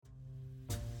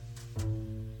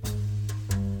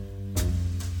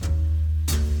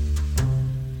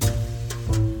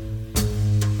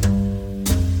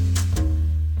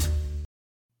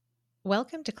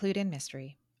Welcome to Clued In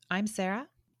Mystery. I'm Sarah.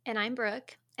 And I'm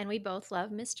Brooke, and we both love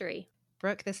mystery.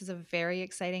 Brooke, this is a very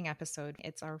exciting episode.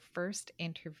 It's our first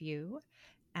interview,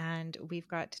 and we've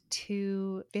got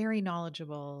two very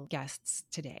knowledgeable guests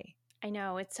today. I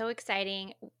know, it's so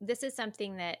exciting. This is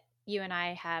something that you and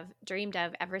I have dreamed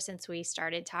of ever since we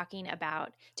started talking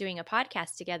about doing a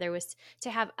podcast together, was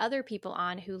to have other people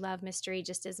on who love mystery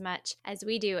just as much as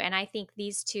we do. And I think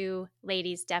these two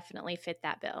ladies definitely fit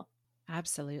that bill.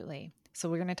 Absolutely. So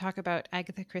we're going to talk about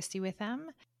Agatha Christie with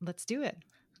them. Let's do it.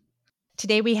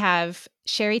 Today we have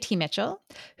Sherry T. Mitchell,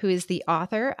 who is the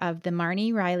author of the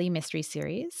Marnie Riley Mystery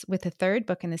Series, with the third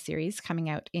book in the series coming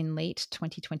out in late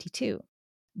 2022.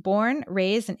 Born,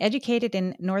 raised, and educated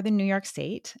in northern New York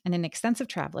State and an extensive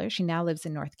traveler, she now lives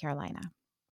in North Carolina.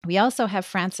 We also have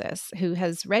Frances, who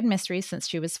has read mysteries since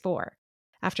she was 4.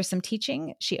 After some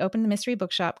teaching, she opened the mystery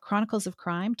bookshop Chronicles of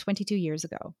Crime 22 years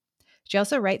ago. She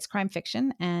also writes crime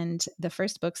fiction, and the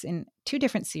first books in 2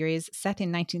 different series set in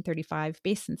 1935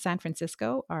 based in San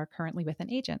Francisco are currently with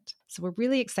an agent. So we're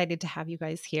really excited to have you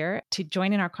guys here to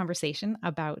join in our conversation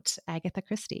about Agatha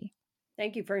Christie.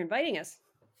 Thank you for inviting us.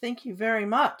 Thank you very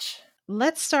much.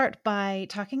 Let's start by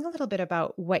talking a little bit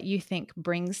about what you think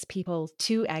brings people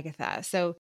to Agatha.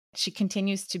 So she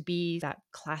continues to be that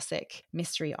classic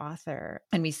mystery author.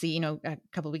 And we see, a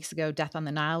couple of weeks ago, Death on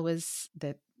the Nile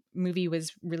the movie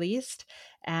was released.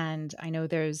 And I know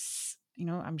there's,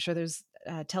 I'm sure there's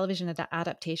television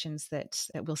adaptations that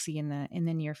we'll see in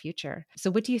the near future.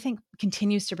 So what do you think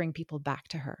continues to bring people back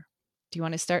to her? Do you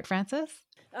want to start, Frances?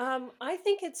 I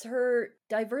think it's her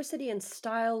diversity and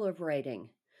style of writing.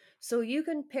 So you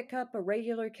can pick up a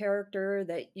regular character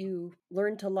that you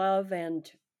learn to love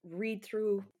and read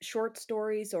through short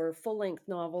stories or full-length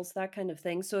novels, that kind of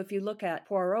thing. So if you look at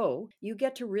Poirot, you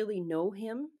get to really know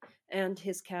him and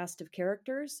his cast of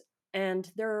characters.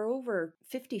 And there are over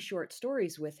 50 short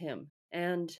stories with him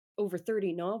and over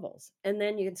 30 novels. And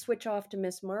then you can switch off to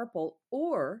Miss Marple,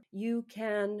 or you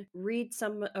can read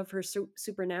some of her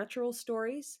supernatural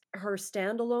stories, her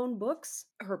standalone books,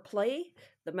 her play,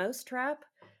 The Mousetrap,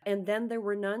 and Then There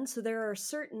Were None. So there are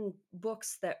certain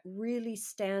books that really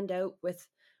stand out with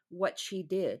what she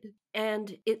did,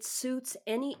 and it suits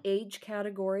any age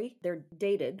category. They're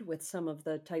dated with some of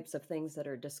the types of things that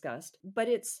are discussed, but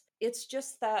it's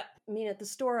just that, at the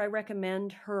store I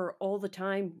recommend her all the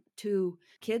time to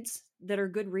kids that are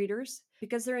good readers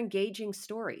because they're engaging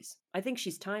stories. I think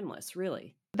she's timeless,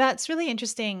 really. That's really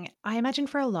interesting. I imagine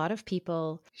for a lot of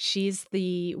people, she's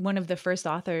one of the first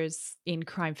authors in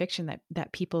crime fiction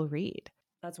that people read.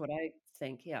 That's what I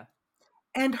think, yeah.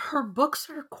 And her books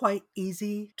are quite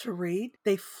easy to read.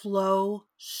 They flow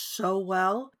so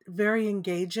well, very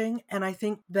engaging. And I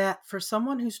think that for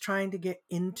someone who's trying to get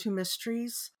into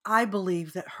mysteries, I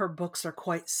believe that her books are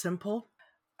quite simple.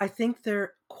 I think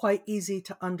they're quite easy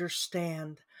to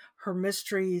understand. Her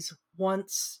mysteries,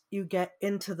 once you get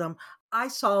into them, I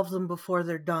solve them before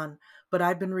they're done, but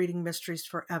I've been reading mysteries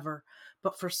forever.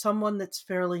 But for someone that's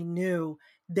fairly new,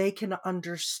 they can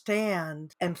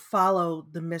understand and follow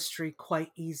the mystery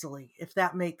quite easily, if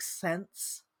that makes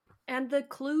sense. And the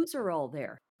clues are all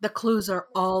there. The clues are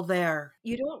all there.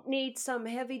 You don't need some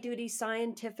heavy-duty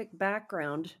scientific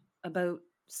background about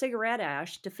cigarette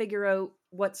ash to figure out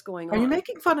what's going on. Are you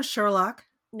making fun of Sherlock?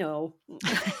 No.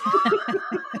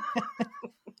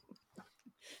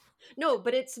 No,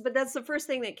 but that's the first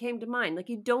thing that came to mind. Like,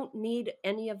 you don't need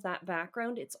any of that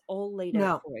background. It's all laid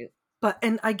out for you.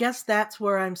 And I guess that's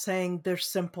where I'm saying they're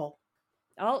simple.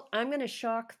 I'm going to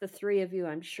shock the three of you,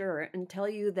 I'm sure, and tell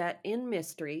you that in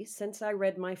mystery, since I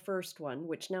read my first one,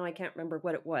 which now I can't remember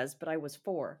what it was, but I was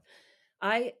 4,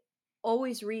 I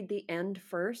always read the end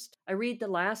first. I read the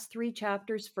last 3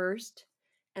 chapters first,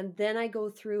 and then I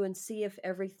go through and see if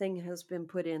everything has been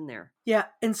put in there. Yeah,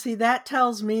 and see, that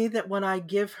tells me that when I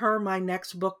give her my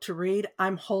next book to read,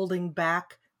 I'm holding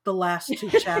back the last 2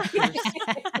 chapters.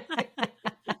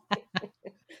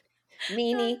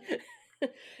 Meanie.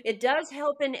 It does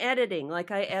help in editing.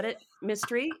 Like, I edit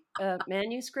mystery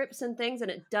manuscripts and things, and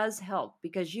it does help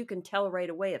because you can tell right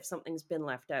away if something's been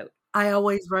left out. I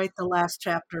always write the last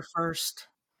chapter first.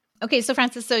 Okay, so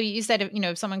Frances, so you said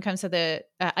if someone comes to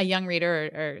a young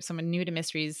reader or someone new to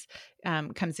mysteries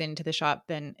comes into the shop,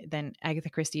 then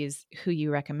Agatha Christie is who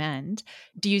you recommend.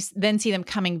 Do you then see them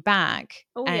coming back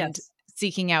and yes.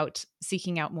 seeking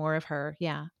out more of her?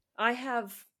 Yeah, I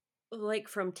have, like,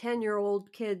 from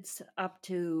 10-year-old kids up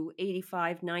to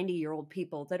 85, 90-year-old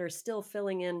people that are still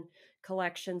filling in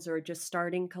collections or just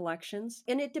starting collections.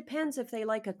 And it depends if they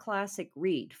like a classic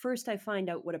read. First, I find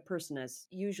out what a person is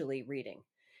usually reading.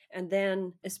 And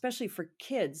then, especially for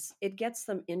kids, it gets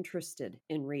them interested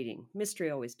in reading. Mystery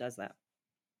always does that.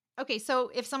 Okay, so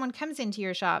if someone comes into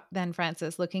your shop, then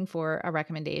Frances, looking for a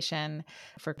recommendation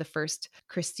for the first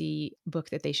Christie book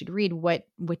that they should read, what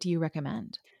do you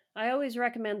recommend? I always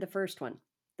recommend the first one,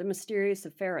 The Mysterious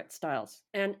of Ferret Styles.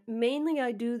 And mainly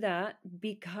I do that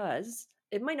because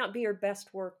it might not be her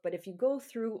best work, but if you go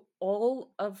through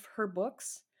all of her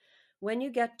books, when you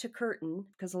get to Curtain,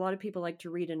 because a lot of people like to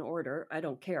read in order, I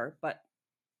don't care, but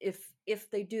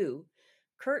if they do,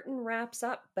 Curtain wraps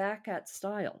up back at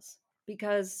Styles,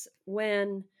 because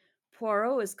when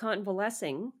Poirot is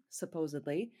convalescing,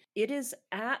 supposedly, it is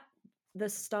at the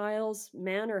Styles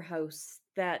Manor House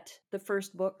that the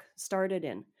first book started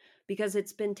in, because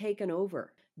it's been taken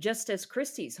over. Just as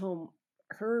Christie's home,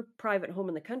 her private home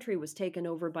in the country, was taken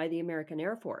over by the American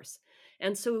Air Force.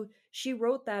 And so she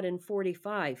wrote that in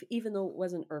 45, even though it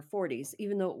wasn't, or 40s,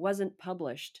 even though it wasn't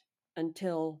published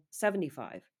until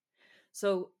 75.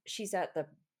 So she's at the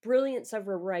brilliance of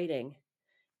her writing,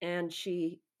 and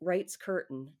she writes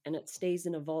Curtain, and it stays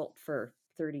in a vault for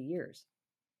 30 years.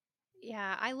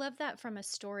 Yeah, I love that from a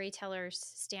storyteller's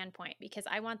standpoint, because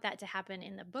I want that to happen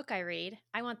in the book I read.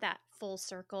 I want that full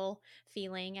circle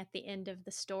feeling at the end of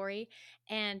the story.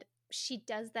 And she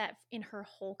does that in her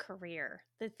whole career.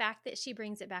 The fact that she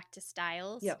brings it back to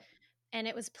Styles, Yep. and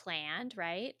it was planned,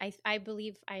 right? I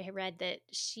believe I read that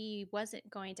she wasn't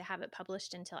going to have it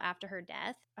published until after her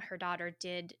death. Her daughter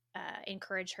did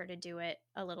encourage her to do it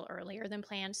a little earlier than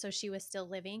planned, so she was still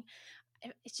living.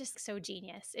 It's just so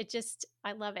genius.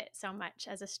 I love it so much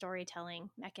as a storytelling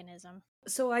mechanism.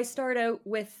 So I start out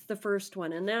with the first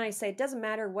one, and then I say it doesn't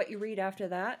matter what you read after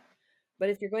that, but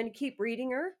if you're going to keep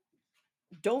reading her,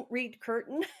 don't read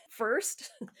Curtain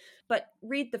first, but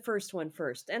read the first one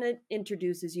first. And it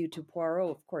introduces you to Poirot,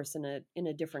 of course, in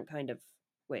a different kind of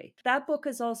way. That book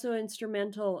is also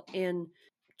instrumental in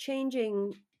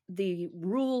changing the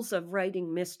rules of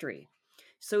writing mystery.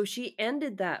 So she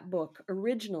ended that book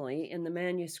originally in the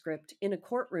manuscript in a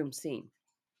courtroom scene.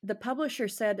 The publisher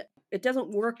said it doesn't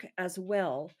work as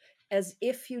well as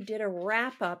if you did a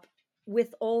wrap up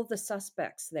with all the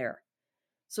suspects there.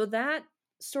 So that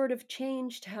sort of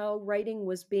changed how writing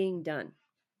was being done.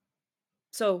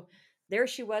 So there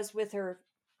she was with her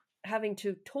having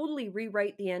to totally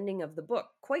rewrite the ending of the book,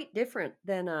 quite different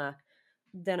than a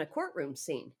courtroom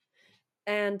scene.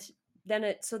 And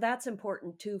then so that's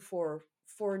important too for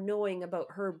knowing about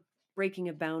her breaking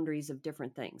of boundaries of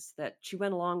different things, that she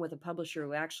went along with a publisher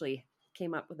who actually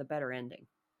came up with a better ending.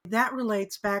 That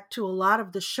relates back to a lot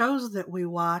of the shows that we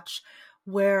watch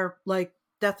where, like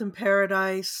Death in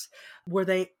Paradise, where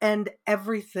they end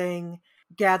everything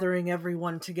gathering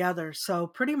everyone together. So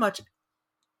pretty much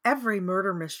every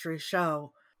murder mystery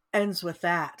show ends with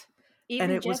that. Even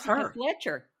And it was Jessica her.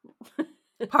 Fletcher.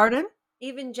 Pardon?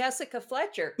 Even Jessica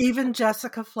Fletcher. Even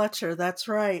Jessica Fletcher, that's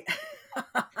right.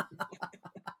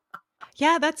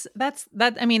 Yeah, that's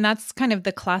I mean, that's kind of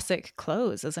the classic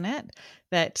close, isn't it?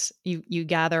 That you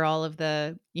gather all of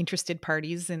the interested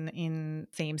parties in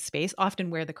same space,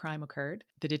 often where the crime occurred.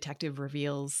 The detective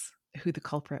reveals who the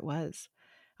culprit was.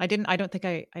 I don't think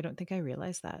I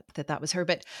realized that was her.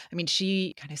 But I mean,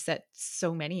 she kind of set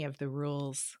so many of the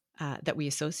rules that we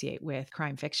associate with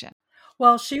crime fiction.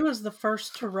 Well, she was the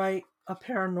first to write a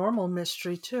paranormal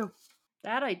mystery too.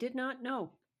 That I did not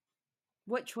know.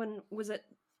 Which one was it?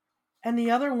 And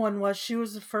the other one was she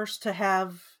was the first to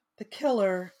have the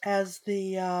killer as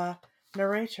the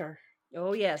narrator.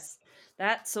 Oh yes,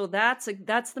 that's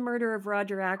the murder of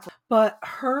Roger Ackroyd. But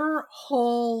her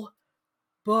whole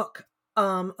book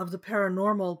of the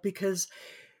paranormal, because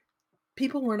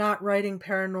people were not writing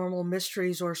paranormal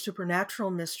mysteries or supernatural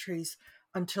mysteries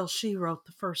until she wrote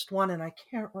the first one, and I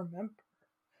can't remember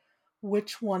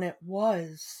which one it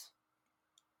was.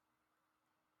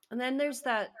 And then there's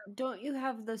that. Don't you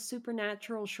have the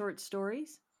supernatural short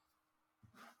stories?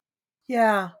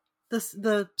 Yeah,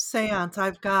 the seance.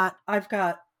 I've got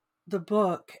the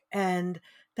book, and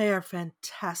they are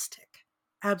fantastic,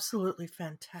 absolutely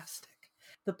fantastic.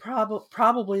 The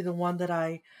probably the one that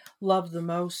I love the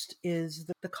most is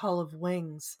the Call of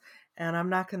Wings, and I'm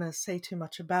not going to say too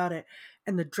much about it.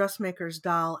 And the Dressmaker's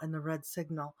Doll and the Red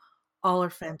Signal, all are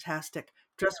fantastic.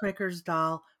 Dressmaker's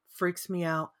Doll freaks me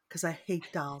out because I hate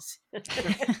dolls. They're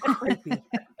creepy.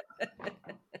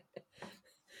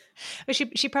 But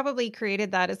she probably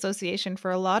created that association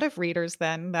for a lot of readers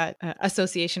then, that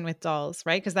association with dolls,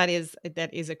 right? Because that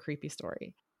is a creepy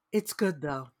story. It's good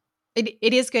though.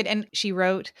 It is good. And she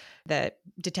wrote the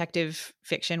detective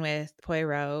fiction with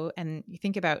Poirot. And you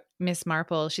think about Miss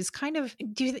Marple, she's kind of,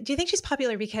 do you think she's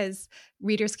popular because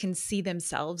readers can see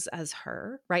themselves as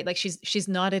her, right? Like she's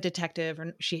not a detective,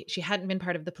 or she hadn't been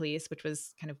part of the police, which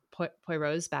was kind of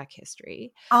Poirot's back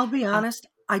history. I'll be honest,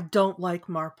 I don't like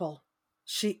Marple.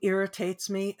 She irritates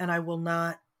me, and I will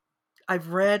not. I've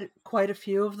read quite a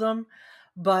few of them,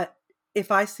 but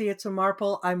if I see it's a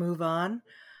Marple, I move on.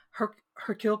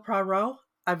 Hercule Poirot,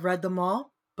 I've read them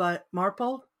all, but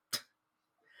Marple,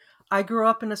 I grew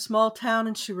up in a small town,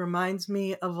 and she reminds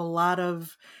me of a lot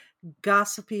of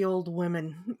gossipy old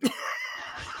women.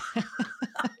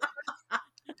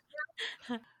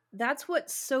 That's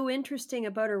what's so interesting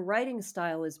about her writing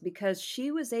style, is because she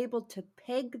was able to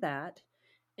peg that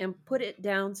and put it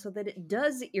down so that it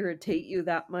does irritate you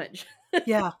that much.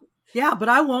 Yeah. Yeah, but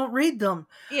I won't read them.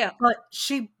 Yeah, But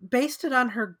she based it on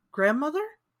her grandmother?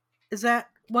 Is that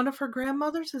one of her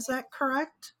grandmothers? Is that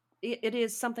correct? it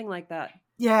is something like that.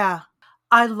 Yeah.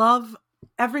 I love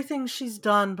everything she's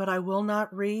done, but I will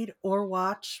not read or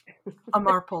watch a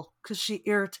Marple because she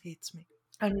irritates me.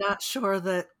 I'm not sure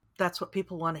that that's what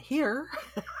people want to hear.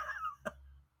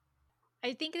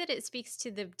 I think that it speaks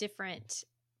to the different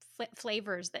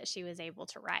flavors that she was able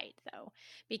to write, though,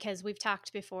 because we've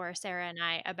talked before, Sarah and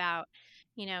I, about,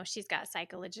 she's got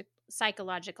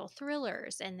psychological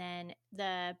thrillers, and then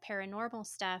the paranormal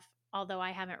stuff. Although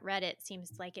I haven't read it,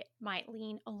 seems like it might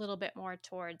lean a little bit more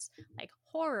towards like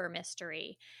horror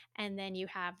mystery. And then you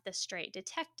have the straight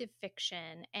detective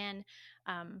fiction, and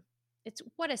it's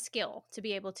what a skill to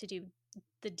be able to do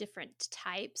the different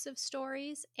types of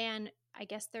stories. And I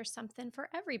guess there's something for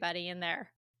everybody in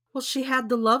there. Well, she had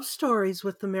the love stories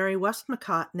with the Mary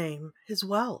Westmacott name as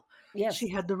well. She Yes.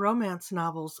 had the romance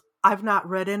novels. I've not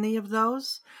read any of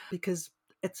those because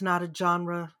it's not a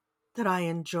genre that I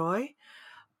enjoy,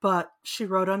 but she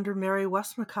wrote under Mary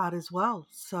Westmacott as well.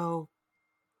 So,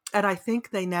 and I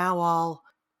think they now all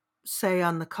say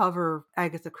on the cover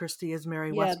Agatha Christie is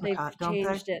Mary Yeah, they've Westmacott, don't they?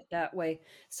 changed it that way.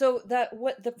 So that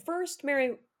what the first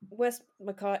Mary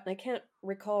Westmacott, and I can't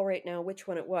recall right now which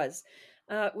one it was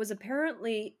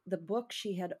apparently the book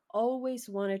she had always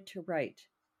wanted to write.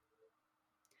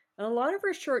 And a lot of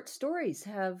her short stories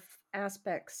have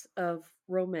aspects of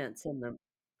romance in them.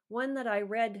 One that I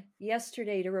read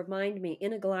yesterday to remind me,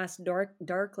 In a Glass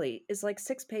Darkly, is like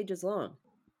 6 pages long.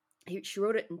 She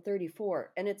wrote it in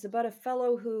 34, and it's about a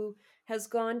fellow who has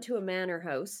gone to a manor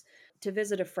house to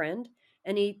visit a friend,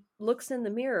 and he looks in the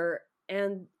mirror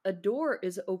and a door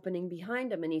is opening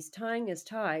behind him, and he's tying his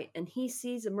tie, and he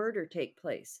sees a murder take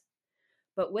place.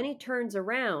 But when he turns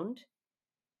around,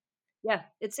 yeah,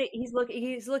 he's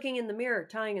looking in the mirror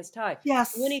tying his tie. When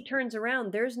Yes, he turns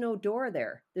around, there's no door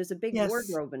there. There's a big yes.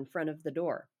 wardrobe in front of the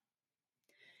door.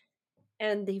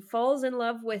 And he falls in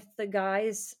love with the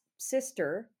guy's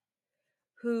sister,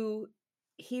 who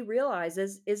he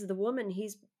realizes is the woman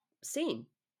he's seen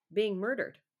being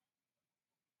murdered.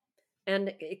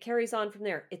 And it carries on from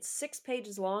there. It's 6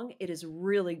 pages long. It is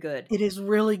really good. It is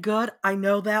really good. I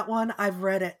know that one. I've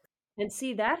read it. And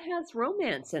see, that has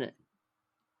romance in it.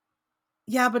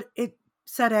 Yeah, but it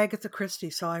said Agatha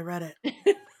Christie, so I read it.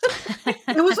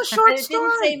 And It was a short it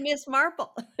didn't say story. Miss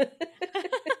Marple.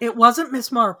 It wasn't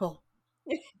Miss Marple.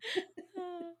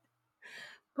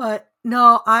 But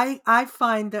no, I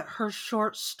find that her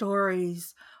short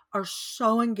stories are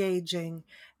so engaging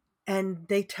and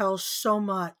they tell so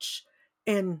much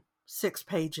in 6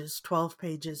 pages, 12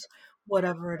 pages,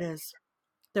 whatever it is.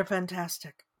 They're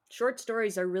fantastic. Short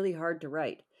stories are really hard to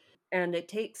write. And it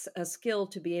takes a skill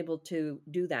to be able to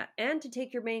do that, and to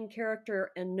take your main character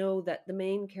and know that the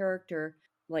main character,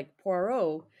 like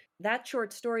Poirot, that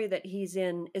short story that he's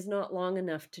in is not long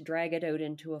enough to drag it out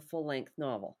into a full length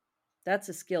novel. That's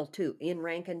a skill too. Ian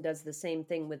Rankin does the same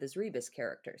thing with his Rebus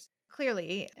characters.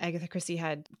 Clearly, Agatha Christie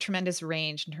had tremendous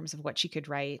range in terms of what she could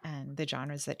write and the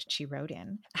genres that she wrote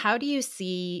in. How do you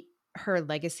see her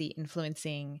legacy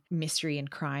influencing mystery and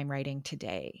crime writing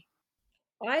today?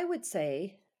 I would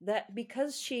say that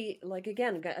because she, like,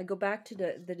 again, I go back to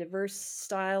the diverse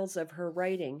styles of her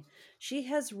writing, she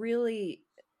has really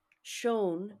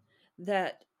shown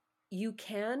that you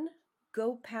can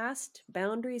go past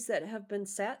boundaries that have been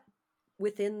set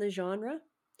within the genre.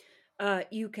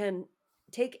 You can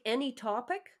take any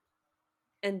topic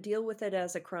and deal with it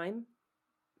as a crime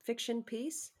fiction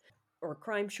piece or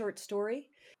crime short story.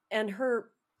 And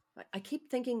I keep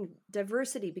thinking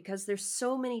diversity because there's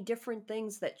so many different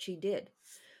things that she did.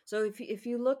 So if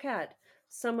you look at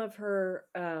some of her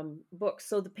books,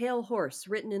 so The Pale Horse,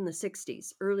 written in the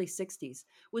 60s, early 60s,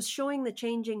 was showing the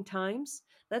changing times.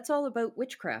 That's all about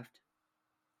witchcraft.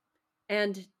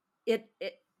 And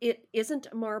It isn't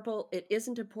a Marple, it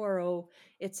isn't a Poirot.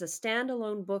 It's a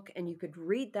standalone book, and you could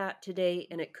read that today,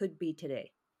 and it could be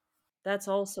today. That's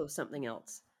also something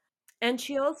else. And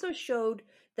she also showed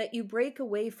that you break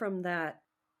away from that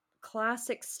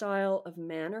classic style of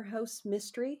manor house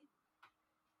mystery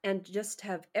and just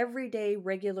have everyday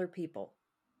regular people.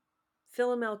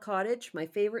 Philomel Cottage, my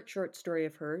favorite short story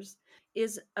of hers,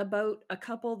 is about a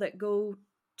couple that go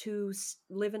to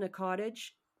live in a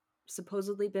cottage,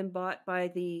 supposedly been bought by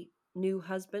the new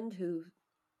husband who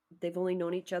they've only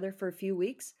known each other for a few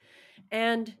weeks,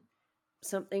 and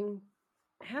something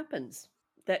happens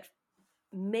that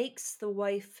makes the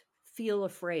wife feel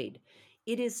afraid.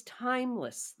 It is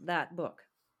timeless, that book.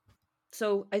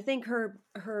 So I think her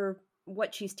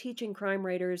what she's teaching crime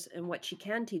writers and what she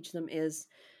can teach them is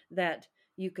that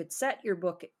you could set your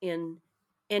book in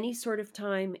any sort of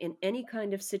time, in any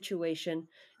kind of situation.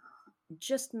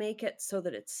 Just make it so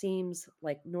that it seems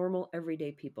like normal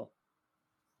everyday people.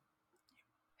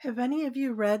 Have any of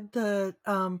you read the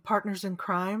Partners in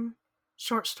Crime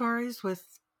short stories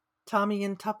with Tommy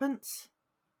and Tuppence?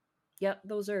 Yeah,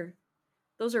 those are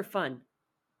fun.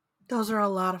 Those are a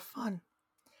lot of fun.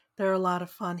 They're a lot of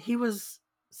fun. He was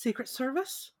Secret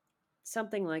Service?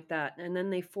 Something like that. And then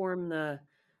they form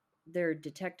their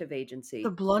detective agency. The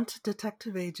Blunt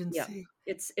Detective Yeah. Agency.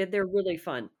 They're really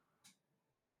fun.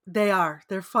 They are.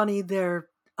 They're funny. They're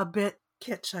a bit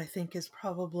kitsch, I think, is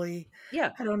probably,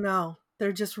 Yeah. I don't know.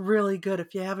 They're just really good.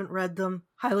 If you haven't read them,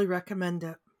 highly recommend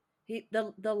it.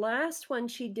 The last one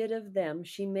she did of them,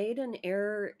 she made an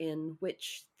error in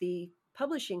which the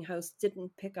publishing house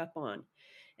didn't pick up on.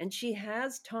 And she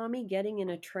has Tommy getting in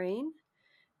a train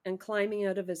and climbing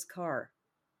out of his car.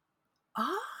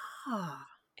 Ah.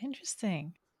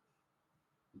 Interesting.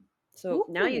 So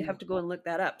now you Ooh. have to go and look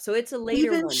that up. So it's a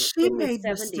later Even one. It's she in the made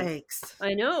 70s. mistakes.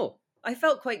 I know. I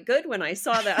felt quite good when I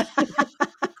saw that.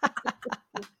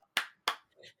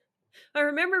 I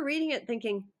remember reading it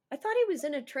thinking, I thought he was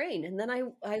in a train. And then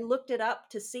I looked it up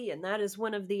to see, and that is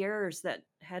one of the errors that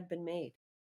had been made.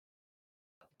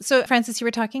 So, Frances, you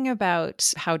were talking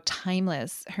about how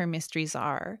timeless her mysteries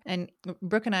are. And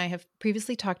Brooke and I have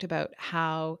previously talked about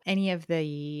how any of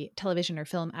the television or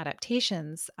film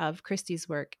adaptations of Christie's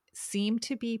work seem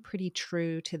to be pretty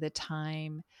true to the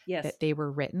time Yes. that they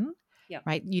were written. Yeah.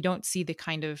 Right? You don't see the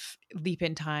kind of leap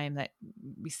in time that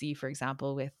we see, for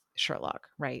example, with Sherlock,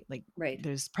 right? Like Right.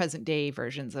 there's present day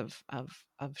versions of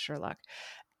Sherlock.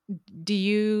 Do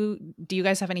you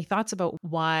guys have any thoughts about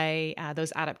why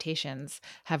those adaptations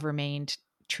have remained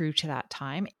true to that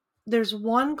time? There's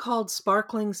one called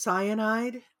Sparkling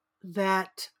Cyanide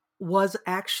that was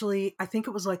actually, I think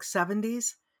it was like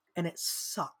 70s, and it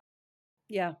sucked.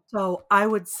 Yeah. So I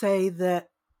would say that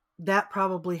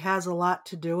probably has a lot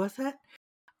to do with it.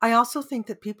 I also think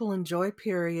that people enjoy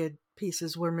period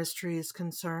pieces where mystery is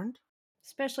concerned.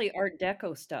 Especially Art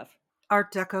Deco stuff.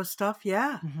 Art Deco stuff,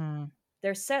 yeah. Mm-hmm.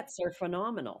 Their sets are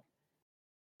phenomenal.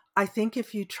 I think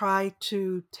if you try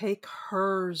to take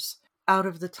hers out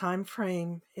of the time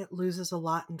frame, it loses a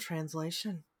lot in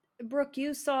translation. Brooke,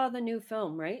 you saw the new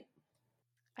film, right?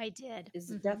 I did.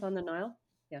 Is it Death on the Nile?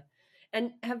 Yeah.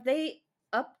 And have they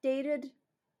updated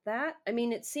that? I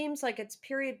mean, it seems like it's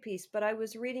period piece, but I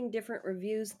was reading different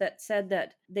reviews that said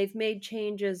that they've made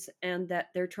changes and that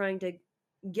they're trying to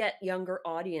get younger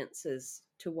audiences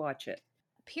to watch it.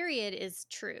 Period is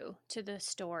true to the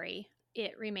story.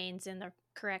 It remains in the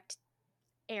correct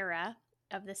era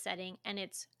of the setting, and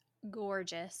it's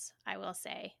gorgeous, I will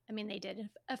say. I mean, they did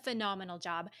a phenomenal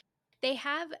job. They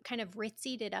have kind of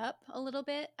ritzied it up a little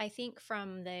bit, I think,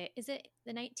 from is it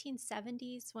the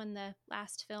 1970s when the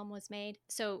last film was made?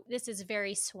 So this is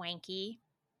very swanky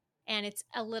and it's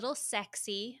a little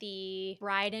sexy. The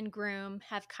bride and groom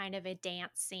have kind of a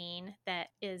dance scene that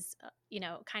is,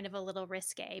 kind of a little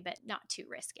risque, but not too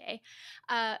risque.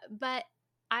 But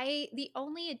the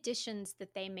only additions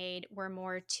that they made were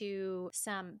more to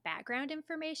some background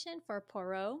information for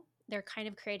Poirot. They're kind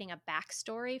of creating a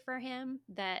backstory for him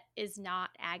that is not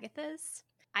Agatha's.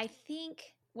 I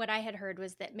think what I had heard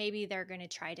was that maybe they're going to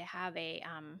try to have a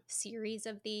series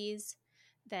of these,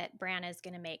 that Branagh is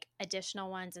going to make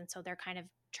additional ones. And so they're kind of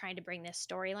trying to bring this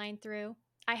storyline through.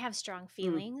 I have strong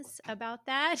feelings about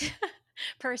that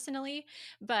personally.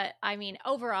 But I mean,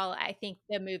 overall, I think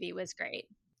the movie was great.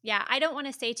 Yeah, I don't want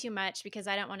to say too much because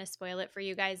I don't want to spoil it for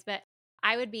you guys, but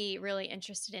I would be really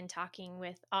interested in talking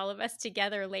with all of us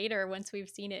together later once we've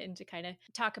seen it and to kind of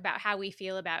talk about how we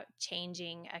feel about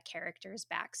changing a character's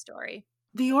backstory.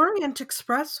 The Orient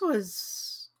Express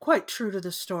was quite true to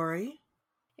the story.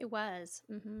 It was.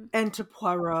 Mm-hmm. And to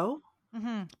Poirot.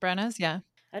 Mm-hmm. Branagh's, yeah.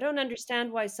 I don't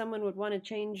understand why someone would want to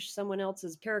change someone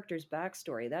else's character's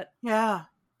backstory. That Yeah,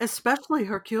 especially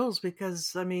Hercules,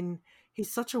 because, I mean,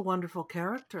 he's such a wonderful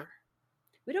character.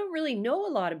 we don't really know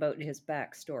a lot about his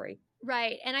backstory.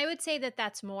 Right. And I would say that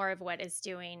that's more of what it's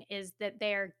doing is that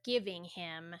they're giving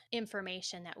him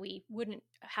information that we wouldn't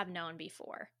have known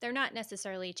before. They're not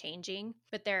necessarily changing,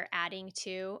 but they're adding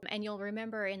to. And you'll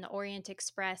remember in the Orient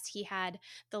Express, he had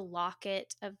the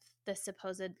locket of the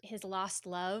supposed his lost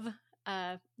love,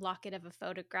 a locket of a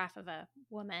photograph of a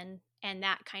woman. And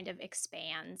that kind of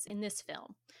expands in this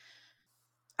film.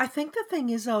 I think the thing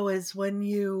is, though, is when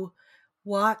you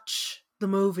watch the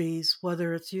movies,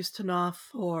 whether it's Ustinov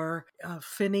or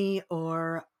Finney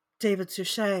or David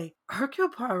Suchet, Hercule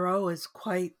Poirot is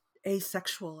quite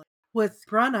asexual. With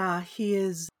Branagh, he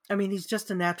is, I mean, he's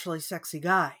just a naturally sexy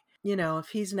guy. You know, if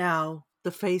he's now the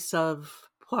face of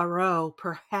Poirot,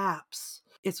 perhaps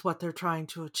it's what they're trying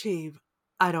to achieve.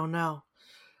 I don't know.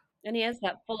 And he has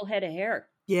that full head of hair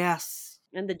Yes.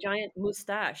 and the giant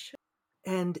mustache.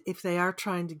 And if they are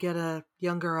trying to get a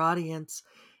younger audience,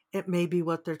 it may be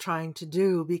what they're trying to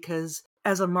do, because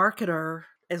as a marketer,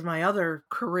 as my other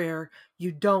career,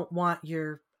 you don't want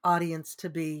your audience to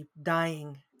be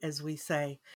dying, as we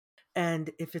say. And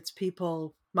if it's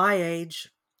people my age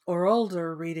or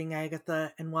older reading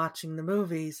Agatha and watching the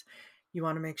movies, you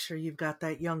want to make sure you've got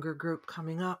that younger group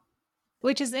coming up.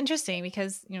 Which is interesting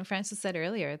because, Frances said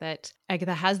earlier that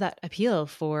Agatha has that appeal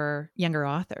for younger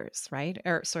authors, right?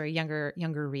 Or sorry, younger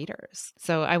readers.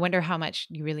 So I wonder how much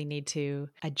you really need to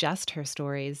adjust her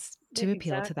stories to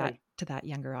appeal Exactly. to that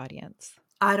younger audience.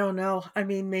 I don't know. I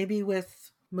mean, maybe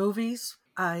with movies,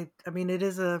 I mean, it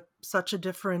is such a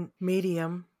different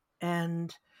medium,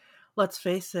 and let's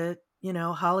face it,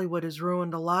 Hollywood has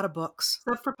ruined a lot of books.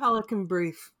 Except for Pelican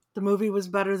Brief. The movie was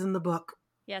better than the book.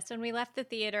 Yes, when we left the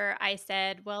theater, I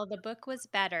said, well, the book was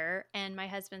better. And my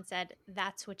husband said,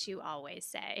 that's what you always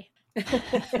say.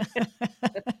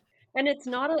 And it's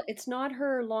not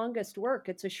her longest work.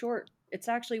 It's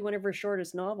actually one of her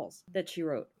shortest novels that she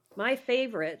wrote. My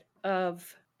favorite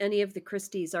of any of the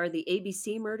Christies are the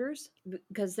ABC murders,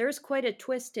 because there's quite a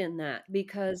twist in that,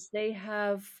 because they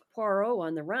have Poirot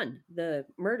on the run, the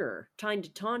murderer, trying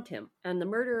to taunt him, and the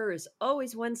murderer is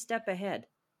always one step ahead.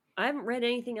 I haven't read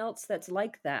anything else that's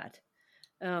like that.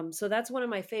 So that's one of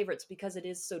my favorites because it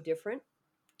is so different.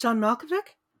 John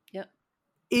Malkovich? Yeah.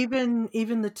 Even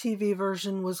the TV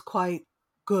version was quite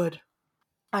good.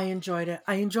 I enjoyed it.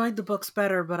 I enjoyed the books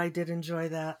better, but I did enjoy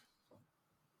that.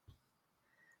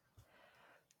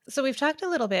 So we've talked a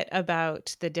little bit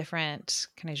about the different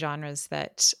kind of genres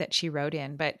that she wrote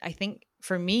in, but I think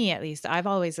for me, at least, I've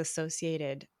always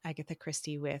associated Agatha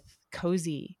Christie with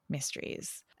cozy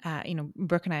mysteries.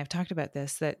 Brooke and I have talked about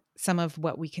this, that some of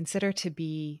what we consider to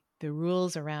be the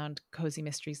rules around cozy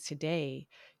mysteries today,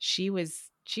 she was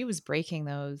breaking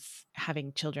those,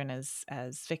 having children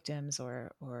as victims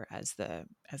or as the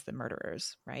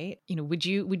murderers, right? Would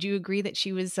you agree that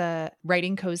she was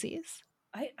writing cozies?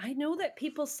 I know that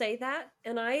people say that,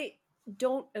 and I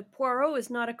don't. Poirot is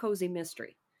not a cozy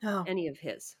mystery, Oh. any of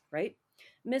his, right?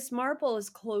 Miss Marple is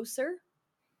closer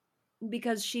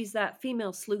because she's that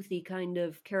female sleuthy kind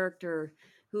of character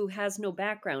who has no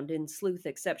background in sleuth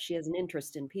except she has an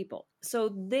interest in people. So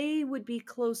they would be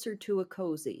closer to a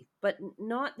cozy, but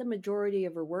not the majority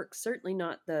of her work, certainly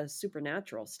not the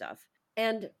supernatural stuff.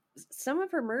 And some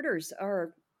of her murders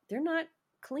they're not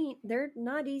clean, they're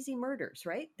not easy murders,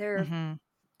 right?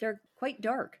 They're quite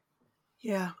dark.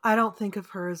 Yeah, I don't think of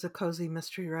her as a cozy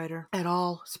mystery writer at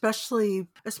all, especially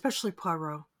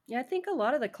Poirot. Yeah, I think a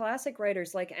lot of the classic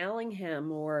writers like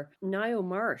Allingham or Nio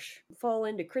Marsh fall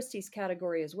into Christie's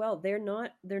category as well. They're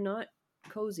not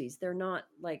cozies. They're not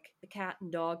like the cat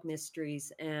and dog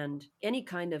mysteries and any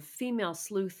kind of female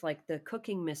sleuth like the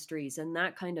cooking mysteries and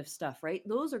that kind of stuff, right?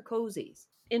 Those are cozies,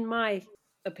 in my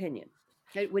opinion.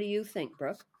 What do you think,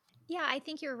 Brooke? Yeah, I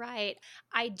think you're right.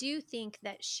 I do think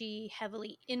that she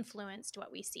heavily influenced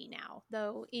what we see now,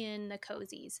 though, in the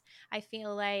cozies. I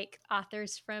feel like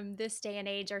authors from this day and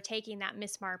age are taking that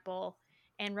Miss Marple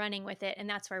and running with it, and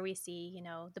that's where we see,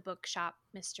 the bookshop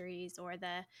mysteries or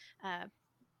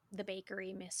the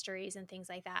bakery mysteries and things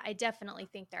like that. I definitely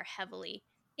think they're heavily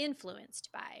influenced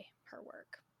by her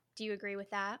work. Do you agree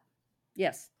with that?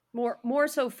 Yes, more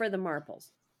so for the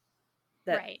Marples.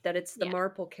 Right. That it's the Yeah.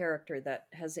 Marple character that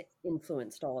has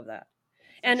influenced all of that. For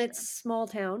And sure. it's small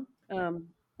town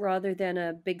rather than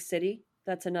a big city.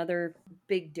 That's another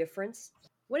big difference.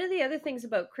 One of the other things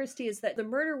about Christie is that the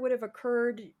murder would have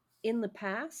occurred in the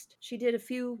past. She did a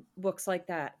few books like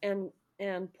that, and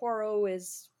Poirot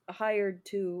is hired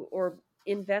to or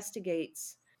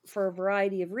investigates for a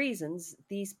variety of reasons,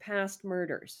 these past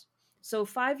murders. So,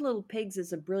 Five Little Pigs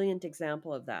is a brilliant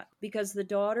example of that because the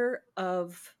daughter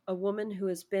of a woman who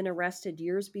has been arrested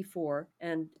years before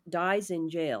and dies in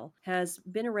jail has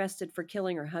been arrested for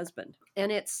killing her husband.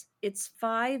 And it's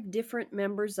five different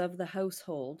members of the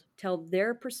household tell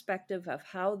their perspective of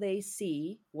how they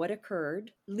see what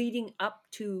occurred leading up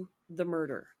to the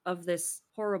murder of this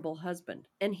horrible husband.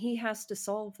 And he has to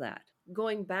solve that.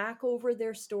 Going back over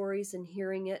their stories and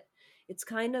hearing it, it's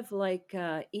kind of like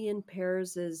Ian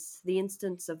Pears's The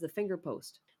Instance of the Finger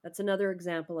Post. That's another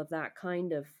example of that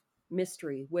kind of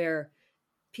mystery where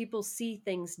people see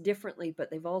things differently, but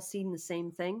they've all seen the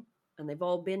same thing and they've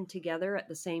all been together at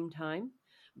the same time.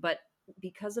 But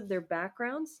because of their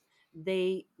backgrounds,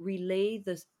 they relay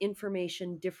the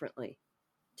information differently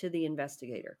to the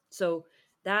investigator. So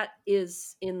that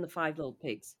is in the Five Little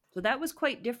Pigs. So that was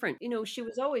quite different. She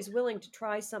was always willing to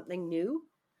try something new.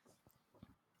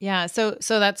 Yeah. So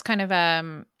that's kind of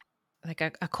like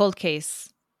a cold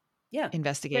case Yeah.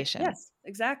 investigation. Yes,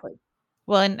 exactly.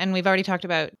 Well, and we've already talked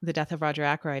about the death of Roger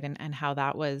Ackroyd and how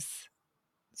that was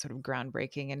sort of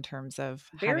groundbreaking in terms of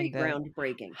Very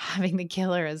groundbreaking. having the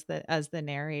killer as the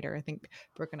narrator. I think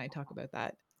Brooke and I talk about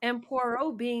that. And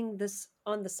Poirot being this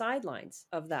on the sidelines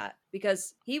of that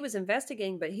because he was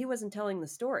investigating, but he wasn't telling the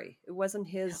story. It wasn't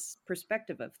his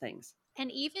perspective of things.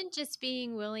 And even just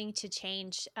being willing to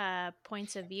change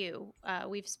points of view,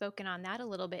 we've spoken on that a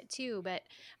little bit too. But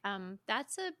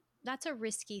that's a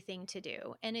risky thing to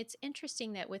do. And it's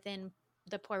interesting that within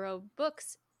the Poirot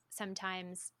books,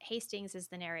 sometimes Hastings is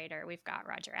the narrator. We've got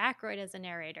Roger Ackroyd as a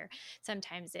narrator.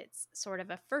 Sometimes it's sort of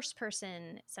a first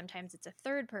person. Sometimes it's a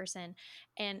third person,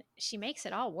 and she makes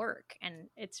it all work. And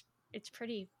it's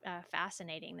pretty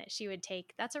fascinating that she would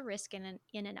take. That's a risk in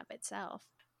and of itself.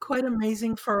 Quite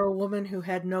amazing for a woman who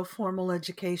had no formal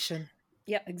education.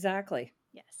 Yeah, exactly.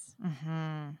 Yes.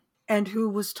 Mm-hmm. And who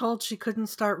was told she couldn't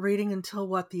start reading until,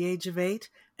 the age of 8,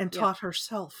 and taught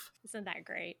herself. Isn't that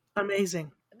great?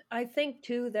 Amazing. I think,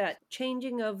 too, that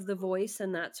changing of the voice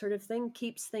and that sort of thing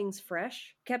keeps things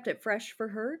fresh, kept it fresh for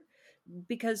her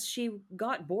because she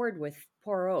got bored with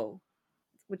Poirot,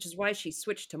 which is why she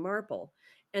switched to Marple,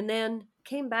 and then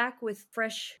came back with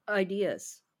fresh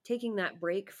ideas, taking that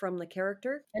break from the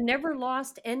character and never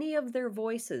lost any of their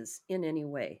voices in any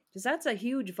way. Because that's a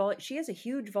huge volume. She has a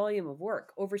huge volume of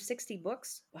work, over 60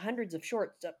 books, hundreds of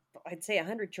I'd say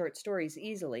 100 short stories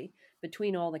easily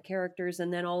between all the characters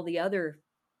and then all the other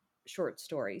short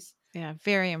stories. Yeah,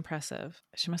 very impressive.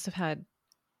 She must have had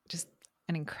just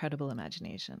an incredible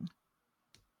imagination.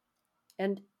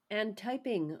 And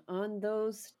typing on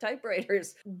those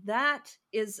typewriters, that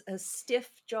is a stiff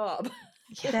job.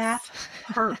 Yes. That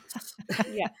hurts.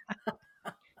 Yeah.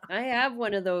 I have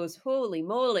one of those. Holy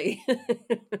moly.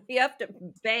 You have to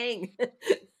bang.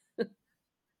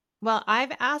 Well,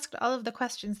 I've asked all of the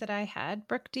questions that I had.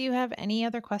 Brooke, do you have any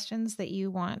other questions that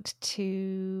you want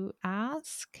to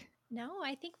ask? No,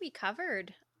 I think we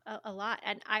covered a lot.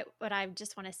 And I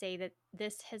just want to say that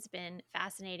this has been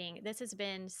fascinating. This has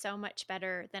been so much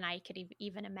better than I could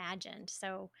even imagined.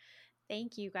 So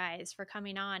thank you guys for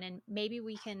coming on. And maybe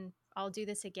we can all do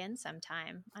this again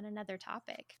sometime on another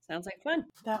topic. Sounds like fun.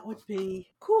 That would be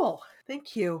cool.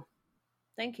 Thank you.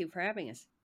 Thank you for having us.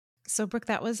 So, Brooke,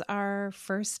 that was our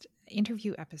first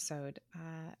interview episode.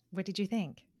 What did you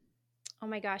think? Oh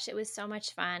my gosh, it was so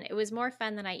much fun. It was more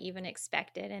fun than I even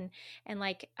expected. And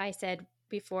like I said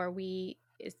before,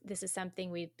 this is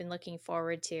something we've been looking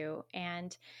forward to.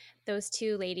 And those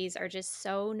two ladies are just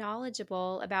so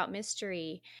knowledgeable about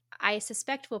mystery. I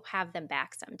suspect we'll have them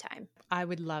back sometime. I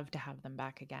would love to have them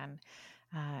back again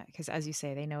because, as you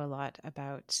say, they know a lot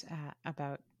about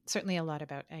certainly a lot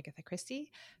about Agatha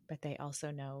Christie, but they also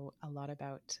know a lot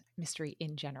about mystery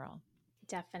in general.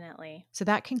 Definitely. So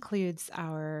that concludes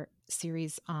our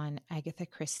series on Agatha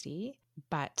Christie,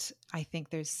 but I think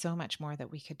there's so much more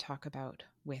that we could talk about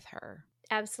with her.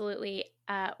 Absolutely.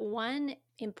 One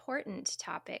important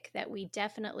topic that we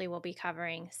definitely will be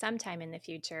covering sometime in the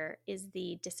future is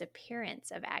the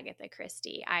disappearance of Agatha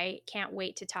Christie. I can't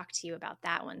wait to talk to you about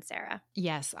that one, Sarah.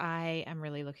 Yes, I am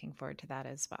really looking forward to that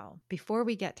as well. Before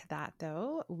we get to that,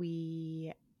 though,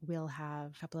 we will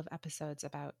have a couple of episodes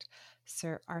about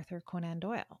Sir Arthur Conan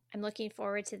Doyle. I'm looking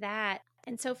forward to that.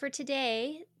 And so for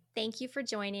today, thank you for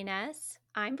joining us.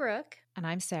 I'm Brooke. And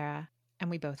I'm Sarah, and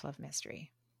we both love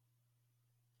mystery.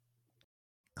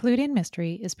 Clued In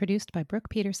Mystery is produced by Brooke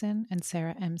Peterson and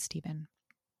Sarah M. Stephen.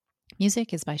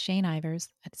 Music is by Shane Ivers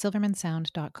at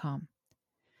silvermansound.com.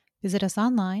 Visit us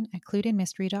online at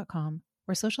cluedinmystery.com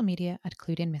or social media at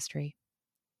Clued In Mystery.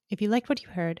 If you liked what you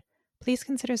heard, please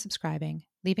consider subscribing,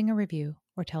 leaving a review,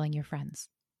 or telling your friends.